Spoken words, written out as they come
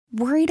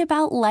Worried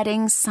about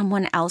letting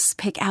someone else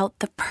pick out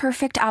the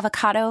perfect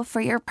avocado for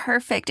your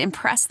perfect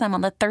impress them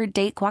on the third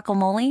date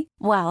guacamole?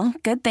 Well,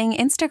 good thing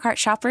Instacart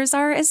shoppers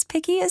are as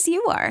picky as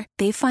you are.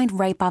 They find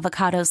ripe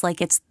avocados like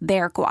it's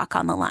their guac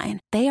on the line.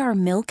 They are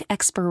milk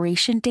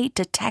expiration date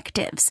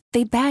detectives.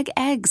 They bag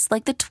eggs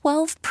like the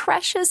 12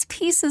 precious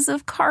pieces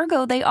of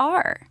cargo they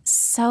are.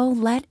 So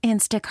let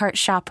Instacart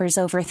shoppers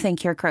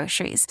overthink your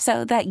groceries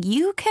so that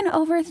you can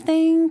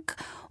overthink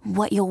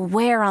what you'll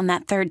wear on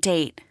that third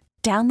date.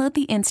 Download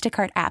the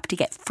Instacart app to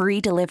get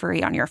free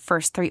delivery on your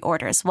first 3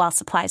 orders while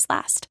supplies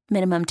last.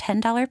 Minimum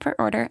 $10 per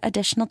order.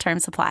 Additional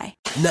terms apply.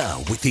 Now,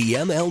 with the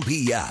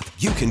MLB app,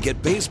 you can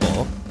get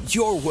baseball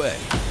your way.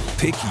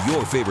 Pick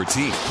your favorite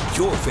team,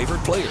 your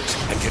favorite players,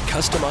 and get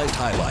customized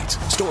highlights,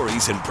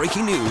 stories, and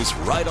breaking news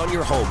right on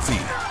your home feed.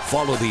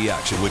 Follow the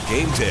action with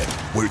Game 10,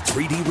 where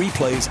 3D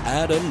replays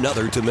add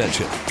another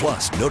dimension.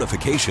 Plus,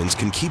 notifications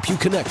can keep you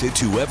connected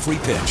to every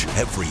pitch,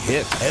 every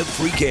hit,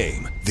 every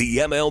game. The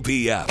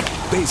MLB app.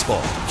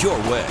 Baseball your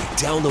way.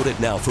 Download it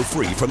now for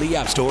free from the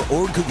App Store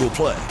or Google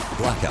Play.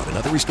 Blackout and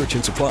other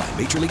restrictions apply.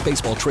 Major League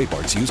Baseball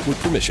trademarks used with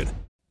permission.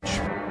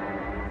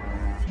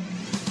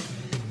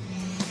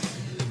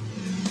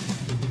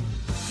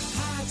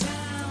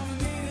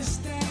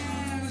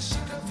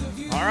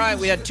 All right,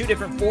 we had 2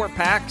 different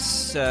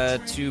 4-packs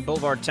to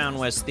Boulevard Town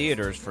West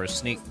Theaters for a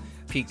sneak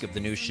peek of the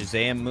new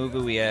Shazam movie.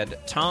 We had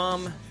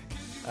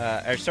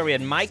we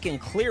had Mike in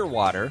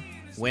Clearwater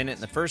win it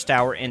in the first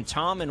hour, and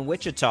Tom in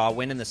Wichita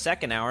win in the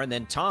second hour, and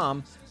then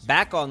Tom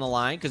back on the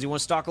line because he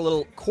wants to talk a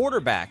little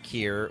quarterback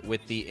here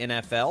with the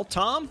NFL.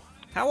 Tom,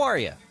 how are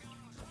you?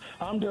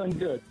 I'm doing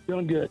good,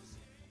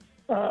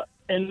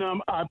 and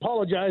I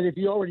apologize if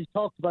you already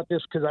talked about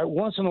this because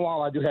once in a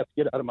while I do have to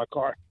get out of my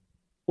car.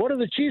 What are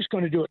the Chiefs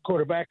going to do at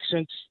quarterback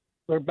since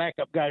their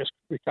backup guy is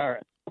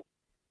retiring?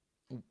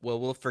 Well,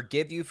 we'll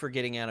forgive you for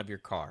getting out of your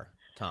car,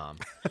 Tom.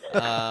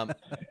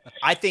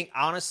 I think,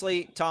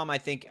 honestly, Tom, I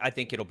think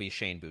it'll be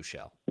Shane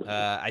Buechele.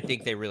 I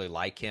think they really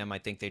like him. I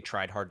think they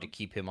tried hard to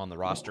keep him on the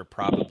roster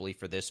probably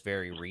for this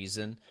very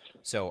reason.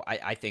 So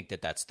I think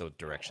that's the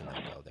direction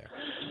they'll go there.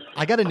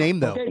 I got a name,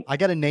 though. Okay. I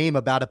got a name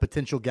about a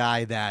potential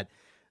guy that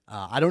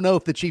I don't know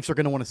if the Chiefs are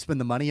going to want to spend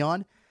the money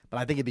on, but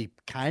I think it'd be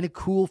kind of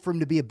cool for him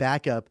to be a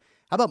backup.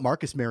 How about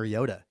Marcus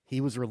Mariota?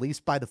 He was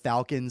released by the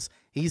Falcons.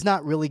 He's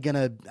not really going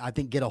to, I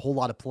think, get a whole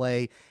lot of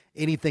play,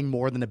 anything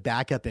more than a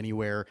backup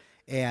anywhere.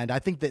 And I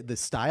think that the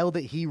style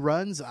that he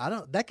runs,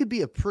 that could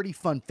be a pretty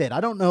fun fit.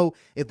 I don't know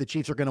if the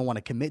Chiefs are going to want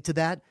to commit to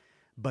that,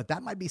 but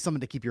that might be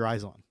something to keep your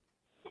eyes on.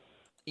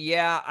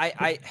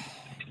 Yeah,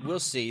 we'll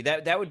see.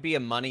 That would be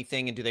a money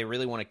thing, and do they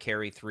really want to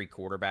carry 3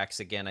 quarterbacks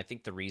again? I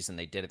think the reason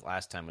they did it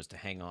last time was to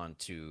hang on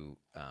to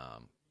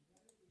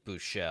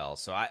Buechele.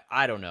 So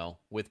I don't know.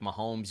 With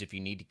Mahomes, if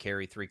you need to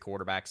carry 3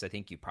 quarterbacks, I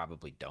think you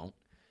probably don't.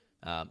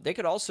 They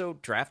could also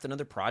draft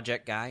another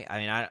project guy. I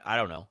mean, I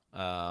don't know.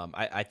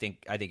 I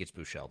think it's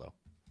Buechele, though.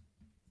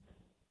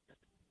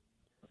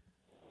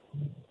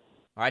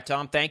 All right,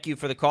 Tom, thank you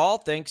for the call.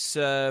 Thanks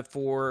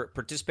for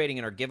participating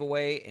in our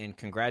giveaway, and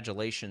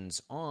congratulations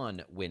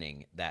on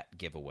winning that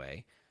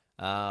giveaway.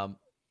 All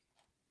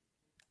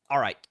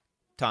right,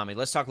 Tommy,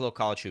 let's talk a little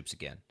college hoops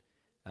again.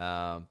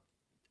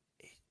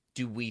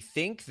 Do we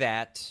think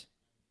that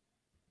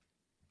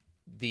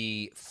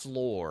the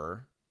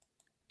floor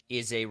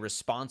is a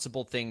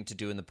responsible thing to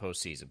do in the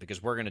postseason?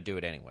 Because we're going to do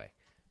it anyway.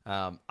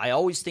 I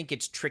always think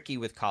it's tricky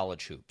with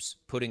college hoops,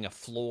 putting a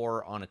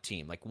floor on a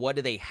team. Like, what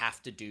do they have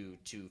to do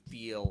to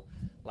feel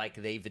like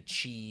they've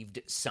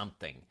achieved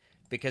something?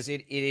 Because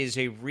it is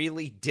a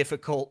really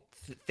difficult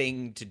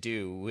thing to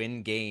do,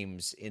 win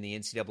games in the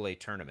NCAA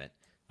tournament.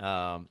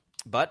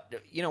 But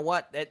you know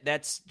what?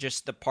 That's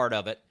just the part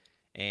of it.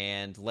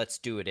 And let's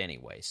do it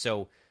anyway.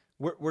 So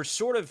we're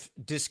sort of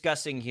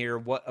discussing here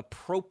what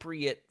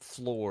appropriate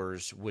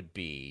floors would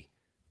be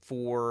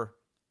for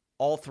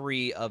all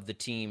 3 of the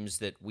teams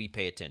that we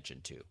pay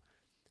attention to.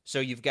 So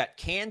you've got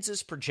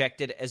Kansas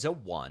projected as a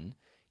 1.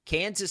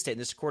 Kansas State,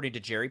 and this is according to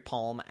Jerry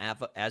Palm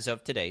as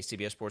of today,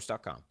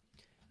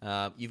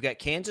 CBSSports.com. You've got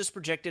Kansas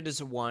projected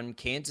as a 1,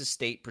 Kansas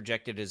State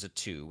projected as a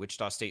 2.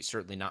 Wichita State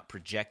certainly not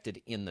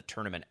projected in the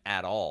tournament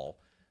at all.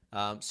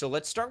 So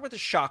let's start with the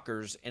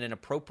Shockers and an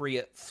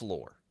appropriate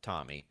floor,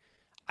 Tommy.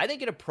 I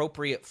think an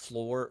appropriate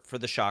floor for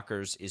the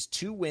Shockers is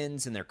 2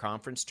 wins in their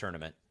conference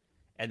tournament,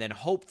 and then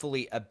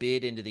hopefully a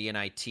bid into the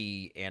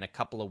NIT and a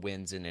couple of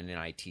wins in an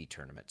NIT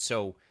tournament.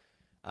 So,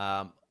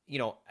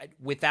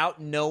 without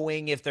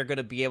knowing if they're going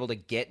to be able to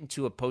get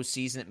into a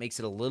postseason, it makes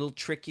it a little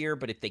trickier.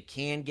 But if they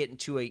can get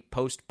into a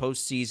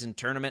postseason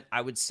tournament,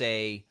 I would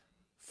say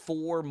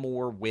 4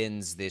 more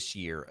wins this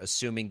year,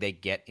 assuming they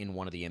get in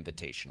one of the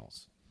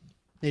invitationals.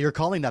 Now, you're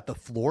calling that the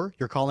floor?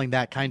 You're calling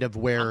that kind of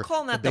where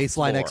the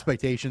baseline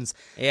expectations?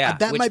 Yeah,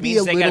 that which might means be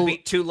a they little. Got to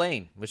beat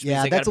Tulane.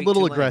 That's a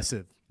little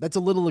aggressive. That's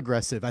a little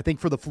aggressive, I think,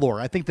 for the floor.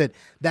 I think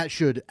that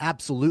should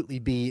absolutely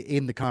be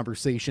in the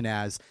conversation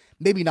as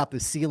maybe not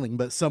the ceiling,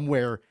 but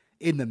somewhere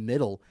in the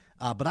middle.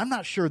 But I'm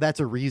not sure that's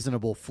a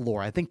reasonable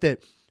floor. I think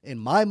that in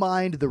my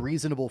mind, the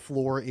reasonable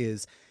floor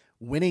is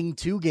winning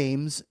 2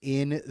 games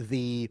in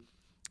the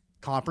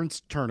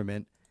conference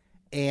tournament,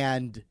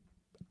 and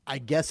I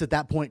guess at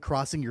that point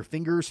crossing your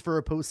fingers for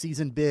a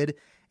postseason bid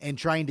and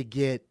trying to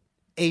get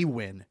a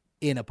win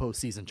in a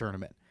postseason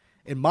tournament.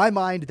 In my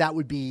mind, that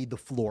would be the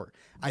floor.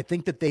 I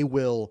think that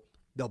they'll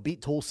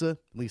beat Tulsa.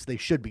 At least they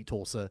should beat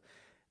Tulsa.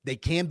 They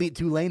can beat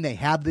Tulane. They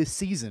have this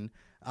season.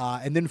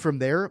 And then from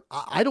there,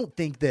 I don't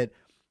think that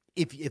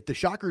if the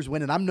Shockers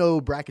win, and I'm no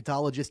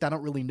bracketologist, I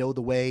don't really know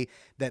the way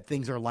that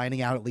things are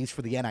lining out, at least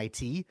for the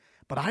NIT,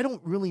 but I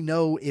don't really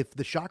know if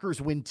the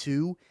Shockers win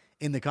 2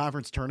 in the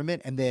conference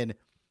tournament and then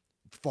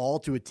fall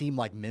to a team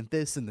like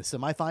Memphis in the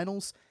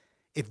semifinals,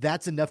 if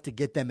that's enough to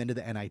get them into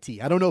the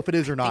NIT. I don't know if it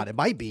is or not. It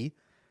might be.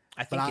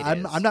 I think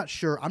I'm not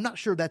sure. I'm not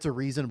sure that's a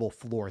reasonable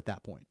floor at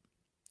that point.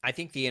 I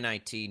think the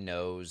NIT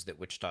knows that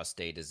Wichita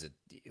State is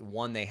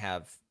one, they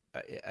have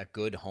a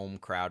good home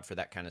crowd for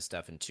that kind of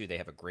stuff, and 2, they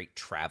have a great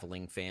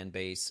traveling fan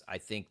base. I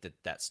think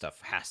that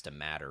stuff has to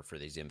matter for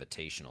these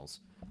invitationals.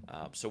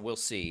 So we'll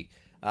see.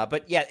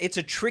 But yeah, it's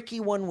a tricky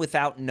one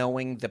without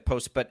knowing the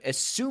post. But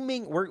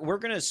assuming we're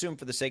going to assume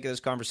for the sake of this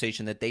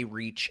conversation that they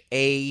reach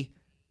a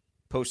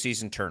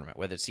postseason tournament,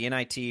 whether it's the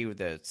NIT or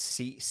the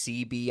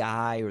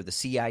CBI or the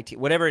CIT,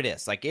 whatever it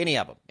is, like any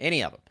of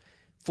them.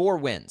 4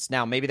 wins.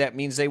 Now, maybe that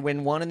means they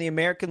win 1 in the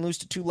American, lose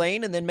to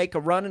Tulane, and then make a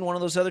run in one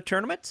of those other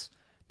tournaments.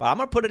 But I'm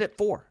going to put it at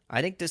 4.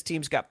 I think this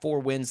team's got 4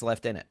 wins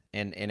left in it.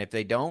 And if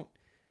they don't,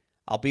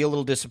 I'll be a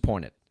little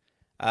disappointed.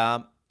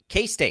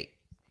 K-State.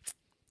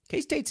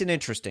 K-State's an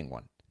interesting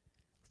one.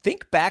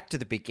 Think back to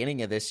the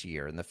beginning of this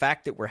year, and the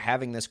fact that we're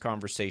having this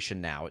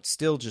conversation now, it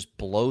still just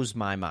blows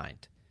my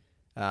mind.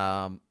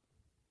 I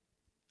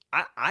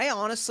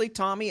honestly,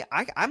 Tommy,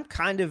 I'm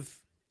kind of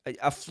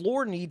a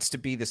floor needs to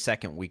be the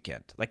second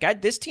weekend.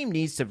 Like this team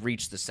needs to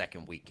reach the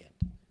second weekend.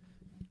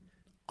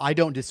 I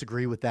don't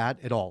disagree with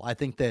that at all. I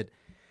think that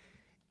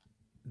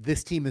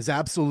this team is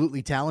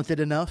absolutely talented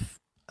enough,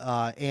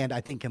 and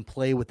I think can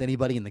play with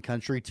anybody in the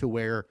country to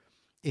where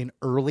an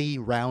early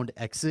round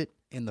exit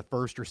in the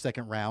first or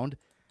second round.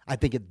 I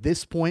think at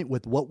this point,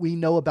 with what we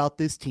know about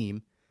this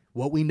team,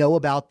 what we know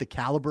about the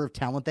caliber of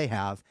talent they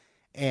have,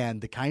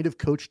 and the kind of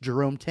coach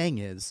Jerome Tang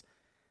is,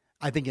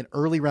 I think an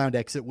early round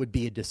exit would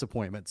be a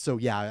disappointment. So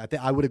yeah,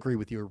 I would agree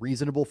with you. A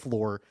reasonable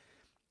floor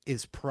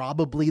is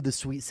probably the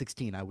Sweet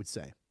 16, I would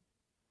say.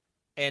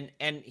 And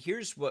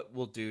here's what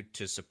we'll do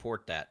to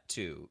support that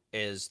too,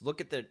 is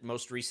look at the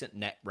most recent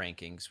net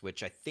rankings,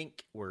 which I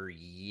think were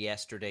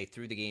yesterday,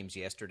 through the games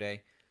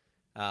yesterday.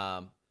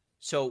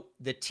 So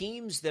the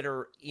teams that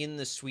are in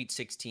the Sweet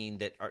 16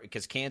 that are,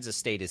 because Kansas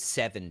State is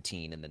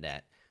 17 in the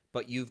net,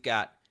 but you've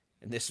got,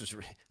 and this was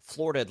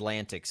Florida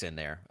Atlantic's in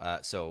there,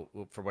 so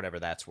for whatever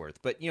that's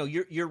worth. But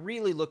you're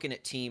really looking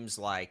at teams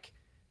like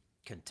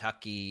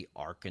Kentucky,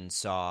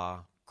 Arkansas,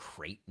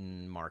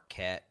 Creighton,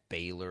 Marquette,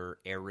 Baylor,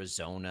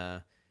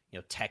 Arizona.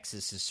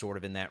 Texas is sort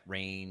of in that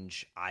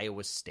range.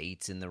 Iowa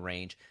State's in the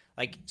range.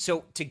 Like,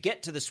 so to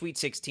get to the Sweet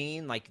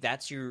 16, like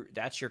that's your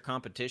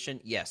competition.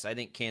 Yes, I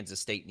think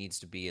Kansas State needs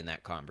to be in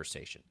that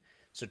conversation.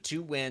 So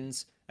 2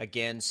 wins.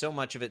 Again, so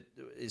much of it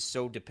is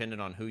so dependent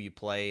on who you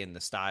play and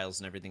the styles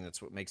and everything.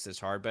 That's what makes this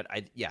hard. But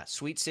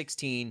Sweet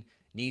 16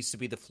 needs to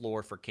be the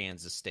floor for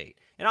Kansas State.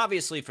 And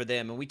obviously for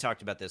them, and we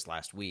talked about this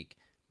last week,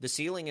 the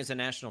ceiling is a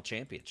national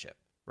championship,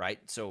 right?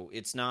 So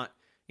it's not,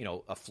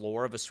 a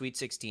floor of a Sweet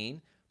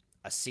 16,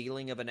 a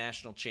ceiling of a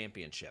national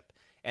championship.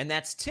 And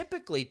that's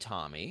typically,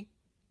 Tommy,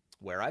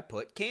 where I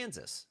put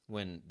Kansas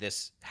when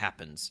this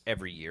happens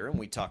every year. And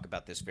we talk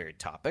about this very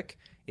topic.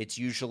 It's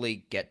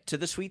usually get to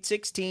the Sweet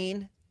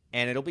 16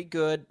 and it'll be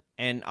good,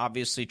 and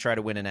obviously try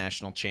to win a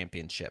national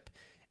championship.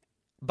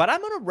 But I'm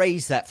going to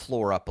raise that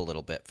floor up a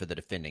little bit for the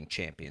defending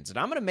champions, and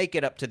I'm going to make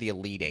it up to the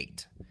Elite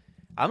 8.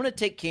 I'm going to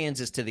take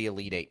Kansas to the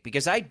Elite 8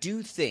 because I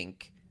do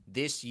think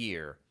this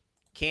year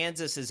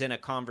Kansas is in a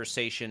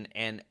conversation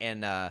and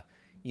a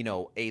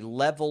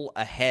level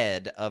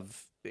ahead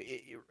of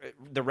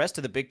the rest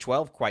of the Big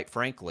 12, quite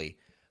frankly.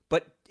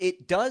 But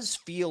it does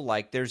feel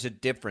like there's a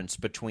difference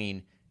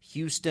between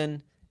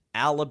Houston,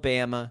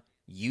 Alabama,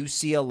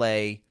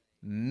 UCLA,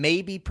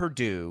 maybe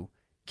Purdue,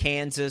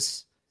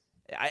 Kansas.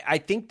 I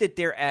think that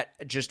they're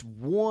at just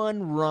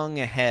one rung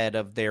ahead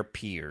of their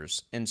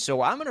peers. And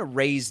so I'm going to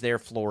raise their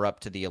floor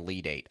up to the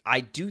Elite 8. I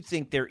do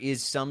think there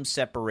is some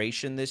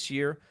separation this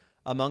year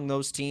among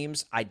those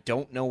teams. I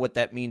don't know what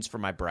that means for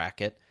my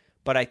bracket,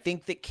 but I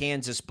think that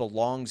Kansas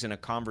belongs in a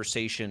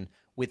conversation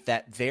with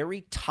that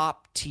very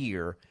top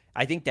tier.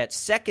 I think that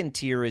second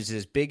tier is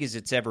as big as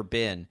it's ever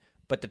been,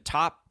 but the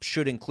top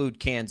should include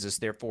Kansas.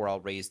 Therefore, I'll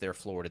raise their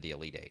floor to the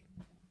Elite 8.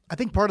 I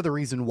think part of the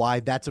reason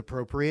why that's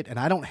appropriate, and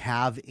I don't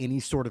have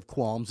any sort of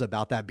qualms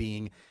about that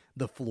being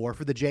the floor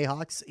for the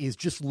Jayhawks, is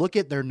just look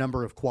at their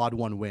number of quad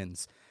one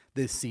wins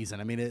this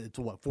season. I mean, it's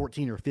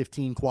 14 or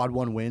 15 quad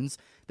one wins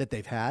that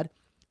they've had.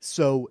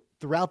 So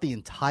throughout the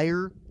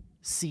entire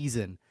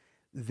season,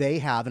 they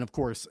have, and of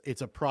course,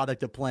 it's a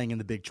product of playing in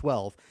the Big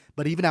 12,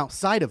 but even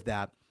outside of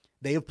that,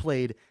 they have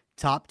played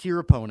top-tier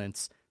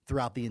opponents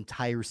throughout the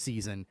entire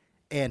season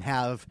and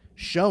have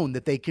shown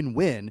that they can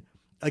win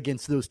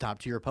against those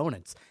top-tier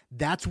opponents.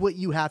 That's what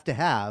you have to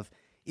have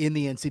in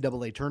the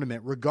NCAA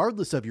tournament,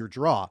 regardless of your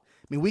draw. I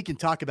mean, we can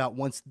talk about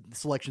once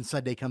Selection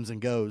Sunday comes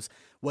and goes,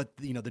 what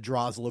the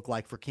draws look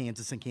like for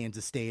Kansas and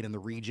Kansas State and the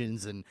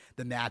regions and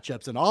the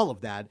matchups and all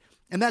of that,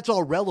 and that's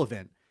all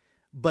relevant.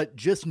 But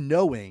just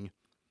knowing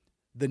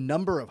the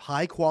number of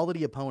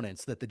high-quality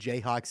opponents that the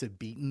Jayhawks have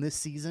beaten this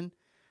season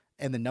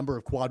and the number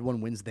of quad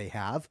one wins they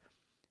have,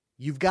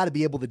 you've got to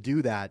be able to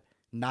do that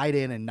night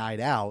in and night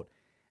out.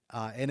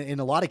 And in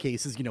a lot of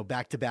cases,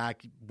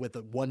 back-to-back with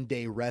a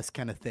one-day rest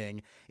kind of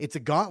thing, it's a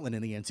gauntlet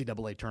in the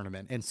NCAA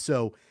tournament. And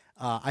so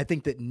I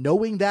think that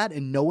knowing that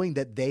and knowing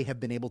that they have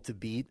been able to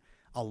beat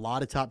a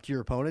lot of top-tier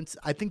opponents,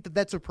 I think that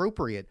that's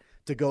appropriate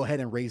to go ahead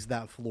and raise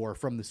that floor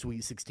from the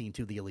Sweet 16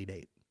 to the Elite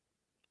Eight.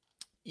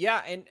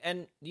 Yeah,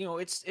 and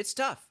it's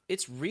tough.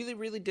 It's really,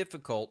 really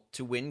difficult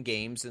to win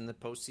games in the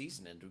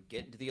postseason, and to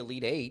get into the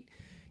Elite Eight,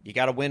 you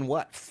got to win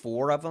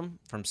 4 of them?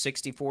 From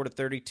 64 to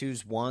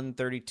 32's 1,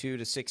 32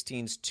 to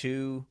 16's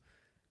 2,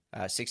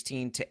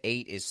 16 to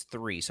 8 is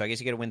 3. So I guess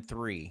you got to win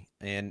 3,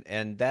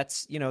 and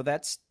that's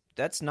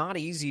not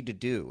easy to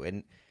do.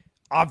 And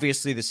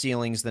obviously the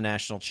ceiling's the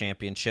national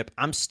championship.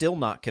 I'm still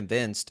not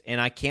convinced,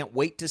 and I can't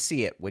wait to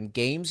see it when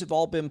games have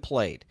all been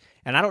played.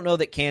 And I don't know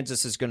that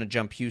Kansas is going to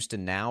jump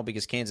Houston now,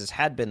 because Kansas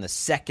had been the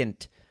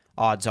second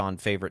odds-on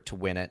favorite to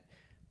win it.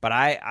 But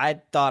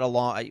I thought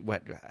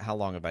how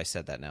long have I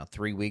said that now?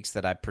 3 weeks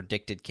that I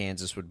predicted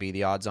Kansas would be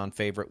the odds-on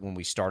favorite when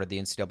we started the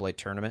NCAA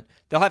tournament.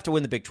 They'll have to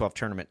win the Big 12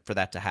 tournament for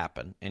that to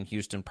happen, and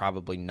Houston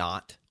probably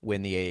not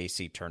win the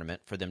AAC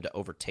tournament for them to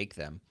overtake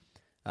them.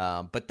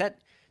 But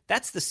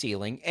that's the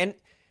ceiling, and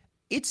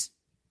it's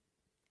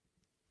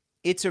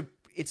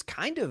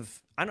kind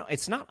of,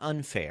 it's not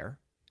unfair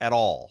at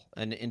all,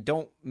 and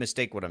don't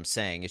mistake what I'm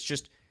saying. It's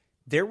just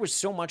there was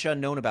so much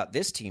unknown about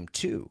this team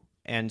too.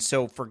 And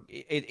so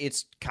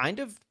it's kind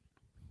of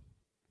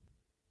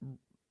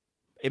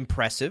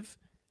impressive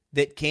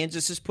that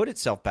Kansas has put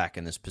itself back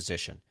in this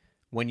position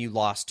when you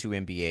lost 2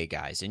 NBA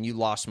guys and you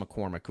lost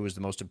McCormick, who was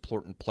the most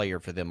important player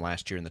for them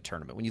last year in the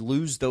tournament. When you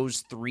lose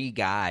those 3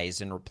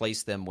 guys and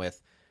replace them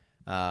with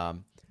a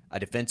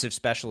defensive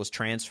specialist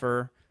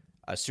transfer,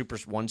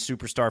 one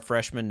superstar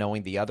freshman,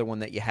 knowing the other one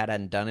that you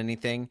hadn't done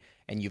anything,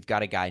 and you've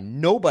got a guy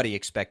nobody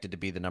expected to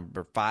be the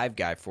number 5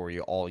 guy for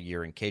you all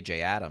year in KJ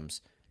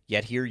Adams.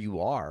 Yet here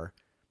you are.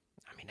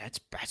 I mean, that's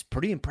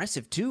pretty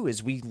impressive too,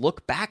 as we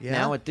look back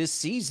now at this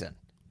season.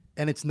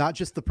 And it's not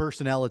just the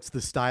personnel, it's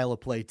the style of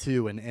play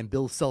too. And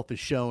Bill Self has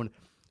shown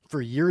for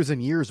years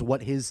and years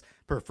what his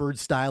preferred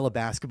style of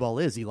basketball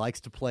is. He likes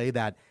to play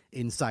that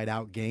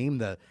inside-out game,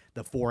 the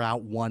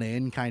 4-out,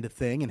 1-in kind of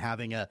thing, and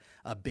having a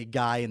big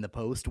guy in the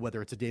post,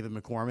 whether it's a David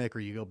McCormick or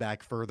you go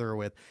back further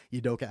with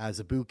Udoka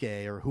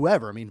Azubuike or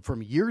whoever. I mean,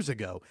 from years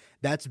ago,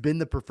 that's been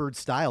the preferred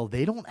style.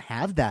 They don't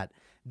have that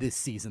this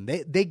season.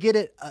 They get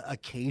it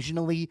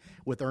occasionally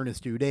with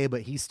Ernest Uday,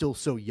 but he's still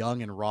so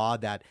young and raw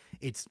that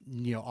it's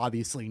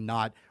obviously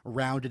not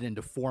rounded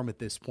into form at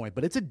this point.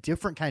 But it's a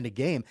different kind of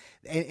game,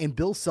 and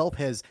Bill Self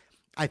has,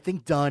 I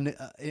think, done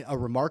a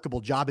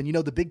remarkable job. And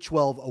the Big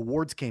 12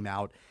 awards came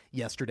out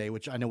yesterday,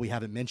 which I know we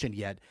haven't mentioned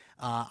yet.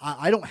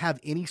 I don't have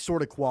any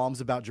sort of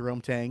qualms about Jerome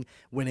Tang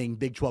winning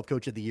Big 12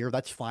 Coach of the Year.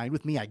 That's fine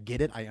with me. I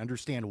get it. I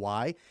understand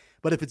why.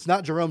 But if it's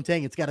not Jerome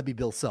Tang, it's got to be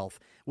Bill Self,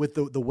 with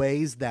the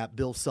ways that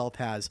Bill Self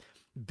has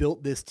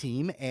built this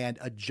team and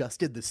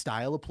adjusted the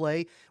style of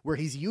play, where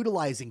he's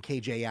utilizing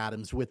KJ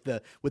Adams with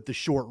the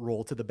short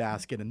roll to the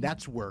basket, and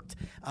that's worked.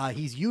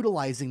 He's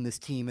utilizing this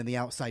team in the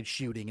outside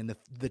shooting and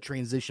the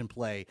transition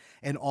play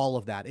and all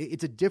of that.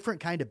 It's a different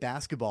kind of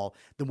basketball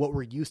than what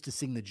we're used to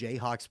seeing the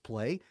Jayhawks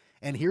play,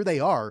 and here they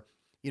are,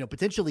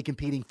 potentially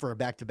competing for a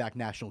back-to-back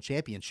national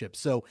championship.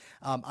 So,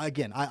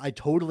 again, I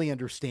totally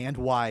understand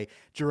why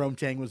Jerome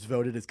Tang was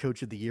voted as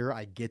Coach of the Year.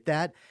 I get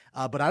that.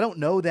 But I don't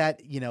know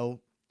that,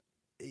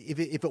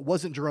 if it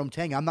wasn't Jerome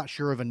Tang, I'm not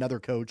sure of another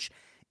coach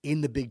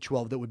in the Big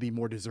 12 that would be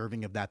more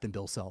deserving of that than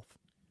Bill Self.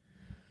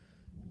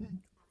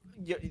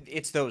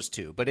 It's those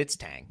two, but it's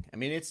Tang. I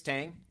mean, it's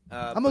Tang.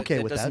 I'm okay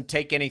with that. It doesn't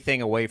take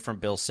anything away from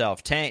Bill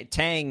Self.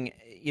 Tang,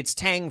 it's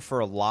Tang for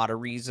a lot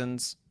of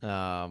reasons.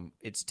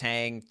 It's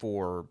Tang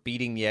for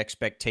beating the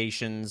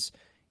expectations.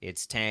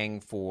 It's Tang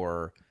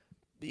for,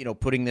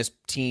 putting this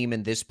team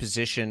in this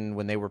position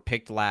when they were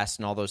picked last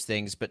and all those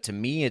things. But to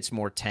me, it's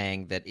more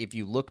Tang that if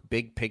you look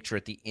big picture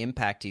at the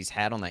impact he's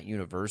had on that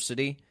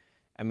university,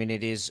 I mean,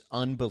 it is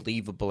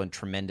unbelievable and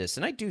tremendous.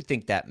 And I do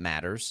think that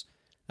matters.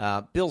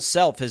 Bill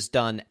Self has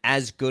done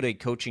as good a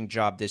coaching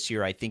job this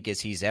year, I think, as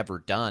he's ever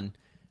done.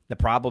 The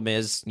problem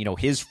is,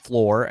 his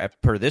floor,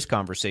 per this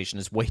conversation,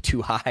 is way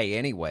too high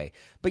anyway.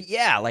 But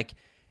yeah, like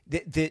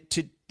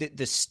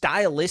the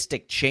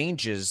stylistic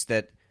changes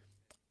that,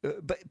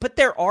 but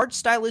there are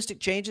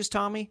stylistic changes,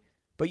 Tommy.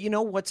 But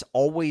what's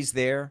always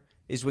there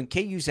is when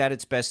KU's at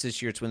its best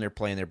this year, it's when they're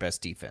playing their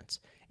best defense.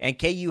 And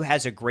KU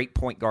has a great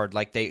point guard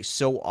like they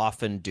so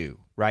often do,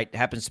 right? It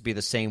happens to be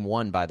the same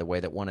one, by the way,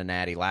 that won a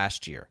Natty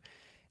last year.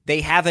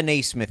 They have a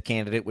Naismith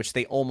candidate, which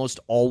they almost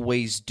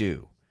always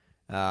do.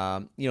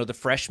 The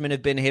freshmen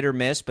have been hit or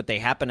miss, but they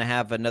happen to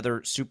have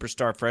another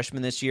superstar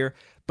freshman this year.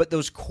 But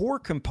those core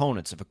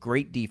components of a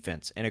great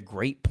defense and a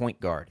great point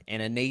guard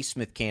and a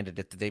Naismith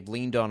candidate that they've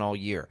leaned on all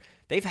year,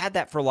 they've had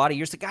that for a lot of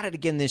years. They got it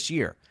again this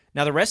year.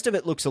 Now, the rest of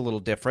it looks a little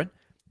different,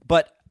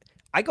 but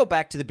I go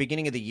back to the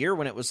beginning of the year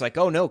when it was like,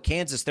 oh, no,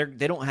 Kansas,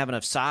 they don't have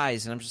enough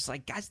size. And I'm just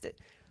like, guys,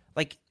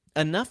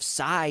 enough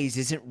size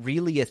isn't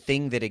really a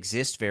thing that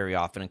exists very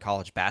often in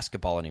college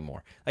basketball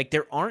anymore. Like,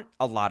 there aren't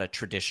a lot of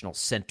traditional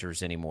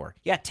centers anymore.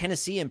 Yeah,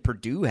 Tennessee and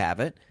Purdue have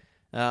it,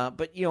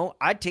 but,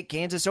 I'd take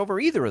Kansas over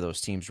either of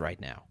those teams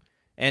right now.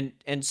 And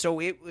so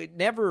it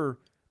never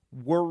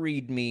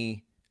worried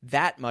me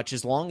that much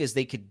as long as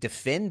they could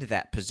defend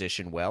that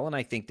position well, and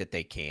I think that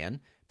they can,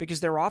 because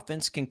their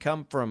offense can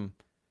come from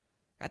 –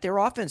 their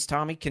offense,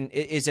 Tommy,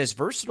 is as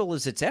versatile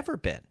as it's ever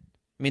been.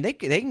 I mean, they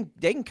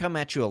can come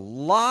at you a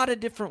lot of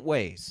different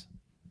ways.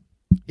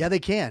 Yeah, they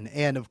can.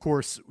 And, of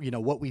course,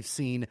 what we've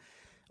seen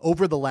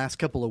over the last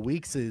couple of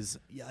weeks is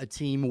a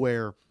team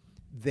where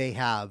they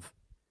have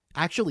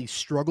actually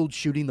struggled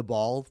shooting the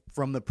ball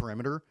from the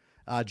perimeter.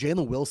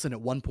 Jalen Wilson at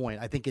one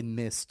point, I think, had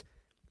missed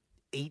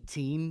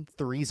 18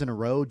 threes in a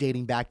row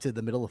dating back to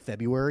the middle of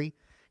February.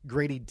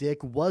 Grady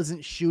Dick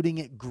wasn't shooting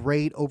it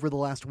great over the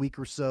last week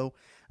or so.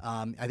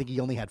 I think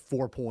he only had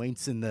 4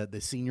 points in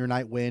the senior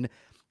night win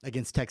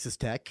against Texas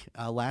Tech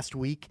last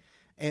week.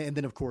 And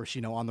then, of course,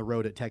 on the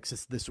road at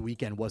Texas this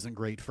weekend wasn't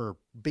great for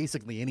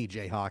basically any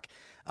Jayhawk.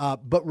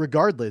 But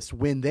regardless,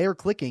 when they're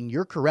clicking,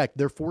 you're correct.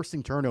 They're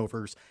forcing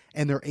turnovers,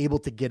 and they're able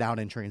to get out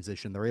in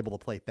transition. They're able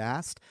to play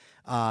fast.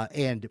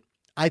 And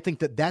I think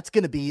that that's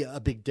going to be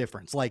a big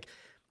difference. Like,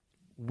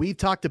 we've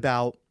talked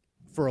about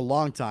for a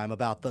long time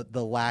about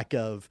the lack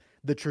of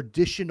the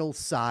traditional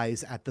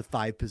size at the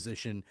 5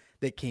 position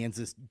that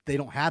Kansas, they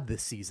don't have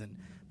this season.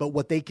 But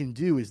what they can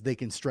do is they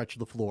can stretch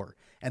the floor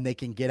and they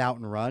can get out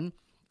and run.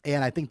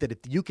 And I think that if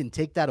you can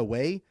take that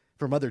away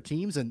from other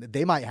teams, and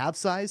they might have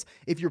size,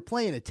 if you're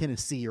playing a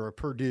Tennessee or a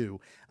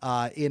Purdue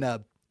in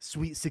a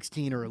Sweet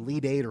 16 or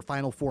Elite 8 or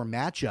Final Four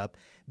matchup,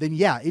 then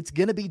yeah, it's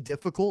going to be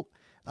difficult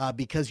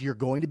because you're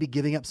going to be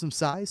giving up some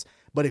size.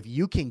 But if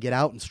you can get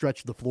out and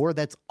stretch the floor,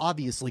 that's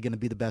obviously going to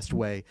be the best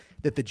way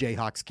that the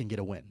Jayhawks can get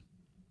a win.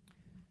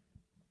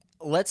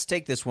 Let's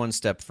take this one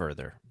step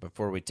further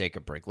before we take a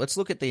break. Let's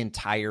look at the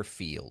entire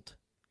field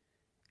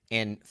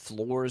and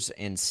floors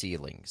and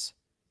ceilings.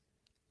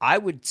 I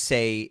would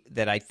say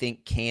that I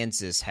think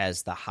Kansas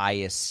has the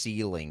highest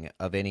ceiling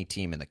of any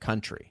team in the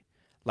country.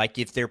 Like,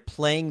 if they're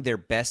playing their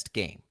best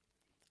game,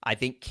 I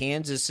think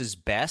Kansas's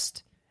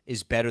best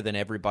is better than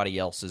everybody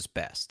else's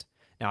best.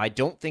 Now, I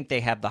don't think they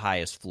have the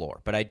highest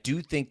floor, but I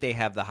do think they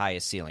have the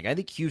highest ceiling. I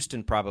think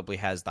Houston probably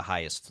has the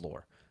highest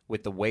floor.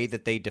 With the way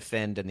that they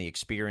defend and the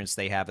experience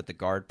they have at the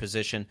guard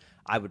position,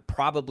 I would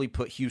probably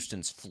put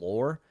Houston's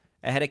floor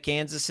ahead of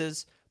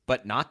Kansas's,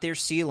 but not their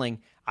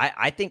ceiling.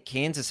 I think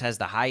Kansas has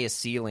the highest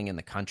ceiling in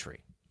the country.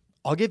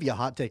 I'll give you a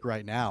hot take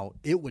right now.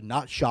 It would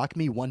not shock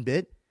me one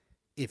bit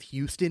if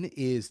Houston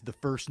is the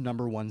first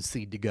number 1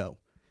 seed to go.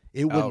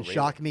 It wouldn't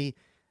shock me.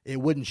 It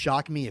wouldn't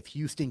shock me if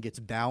Houston gets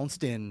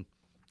bounced in,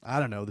 I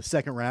don't know, the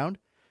second round.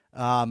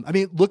 I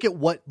mean, look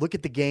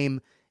at the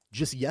game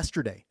just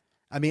yesterday.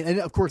 I mean, and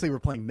of course they were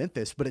playing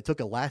Memphis, but it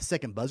took a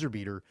last-second buzzer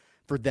beater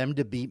for them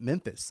to beat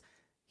Memphis.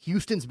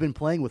 Houston's been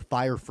playing with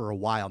fire for a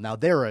while. Now,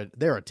 they're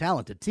a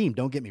talented team,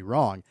 don't get me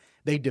wrong.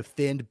 They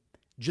defend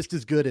just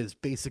as good as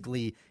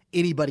basically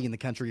anybody in the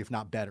country, if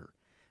not better.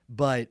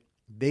 But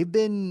they've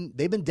been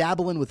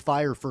dabbling with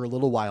fire for a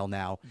little while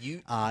now.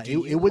 It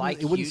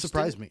wouldn't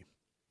surprise me.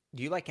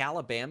 Do you like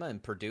Alabama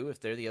and Purdue if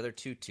they're the other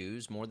 2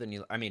 twos more than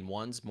you? I mean,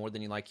 ones more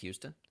than you like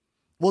Houston?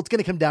 Well, it's going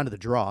to come down to the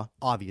draw,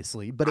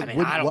 obviously. But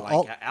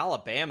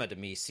Alabama to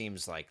me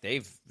seems like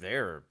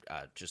they're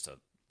just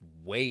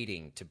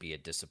waiting to be a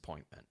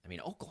disappointment. I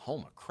mean,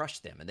 Oklahoma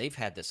crushed them, and they've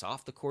had this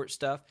off the court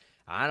stuff.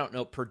 I don't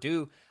know,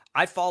 Purdue.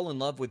 I fall in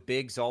love with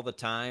bigs all the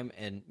time,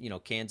 and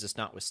Kansas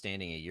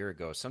notwithstanding a year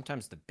ago,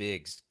 sometimes the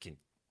bigs can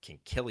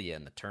kill you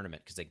in the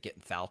tournament because they get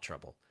in foul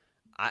trouble.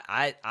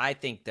 I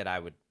think that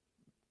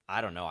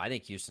I don't know. I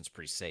think Houston's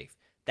pretty safe.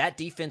 That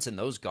defense and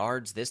those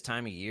guards this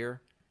time of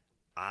year.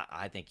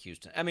 I think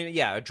Houston. I mean,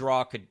 yeah, a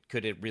draw could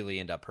it really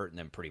end up hurting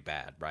them pretty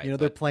bad, right?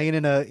 They're playing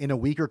in a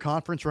weaker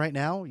conference right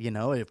now.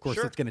 Of course,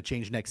 That's going to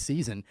change next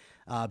season.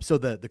 So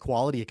the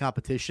quality of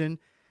competition,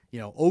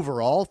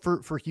 overall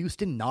for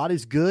Houston, not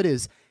as good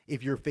as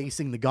if you're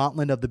facing the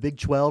gauntlet of the Big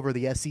 12 or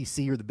the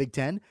SEC or the Big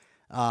 10.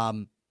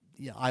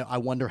 I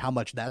wonder how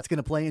much that's going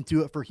to play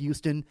into it for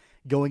Houston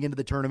going into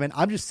the tournament.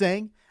 I'm just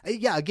saying,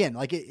 again,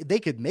 they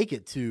could make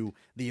it to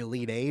the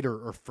Elite 8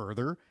 or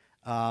further.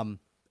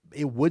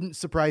 It wouldn't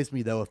surprise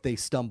me, though, if they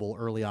stumble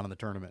early on in the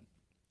tournament.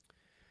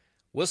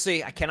 We'll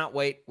see. I cannot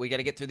wait. We got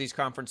to get through these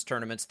conference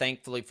tournaments.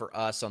 Thankfully for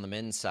us on the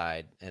men's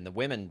side, and the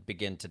women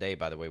begin today,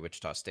 by the way,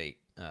 Wichita State.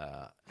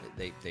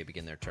 They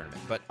begin their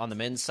tournament. But on the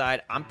men's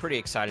side, I'm pretty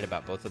excited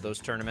about both of those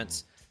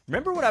tournaments.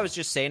 Remember what I was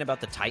just saying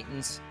about the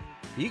Titans?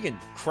 You can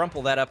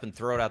crumple that up and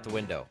throw it out the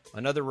window.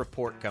 Another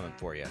report coming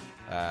for you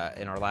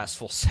in our last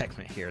full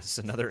segment here. This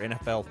is another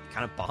NFL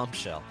kind of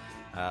bombshell.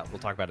 We'll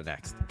talk about it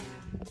next.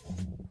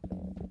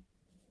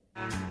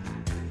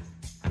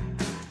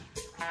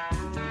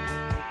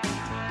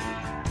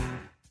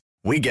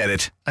 We get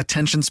it.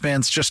 Attention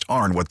spans just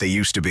aren't what they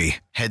used to be.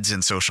 Heads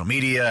in social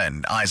media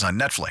and eyes on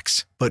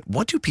Netflix. But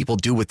what do people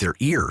do with their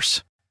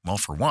ears? Well,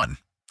 for one,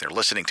 they're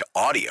listening to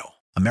audio.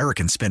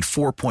 Americans spend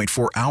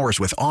 4.4 hours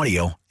with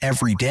audio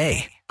every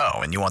day. Oh,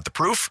 and you want the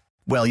proof?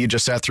 Well, you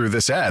just sat through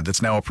this ad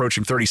that's now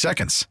approaching 30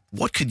 seconds.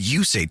 What could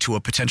you say to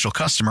a potential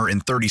customer in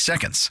 30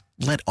 seconds?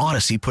 Let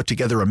Odyssey put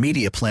together a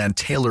media plan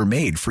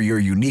tailor-made for your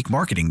unique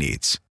marketing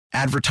needs.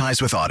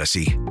 Advertise with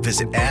Odyssey.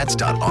 Visit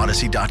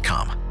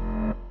ads.odyssey.com.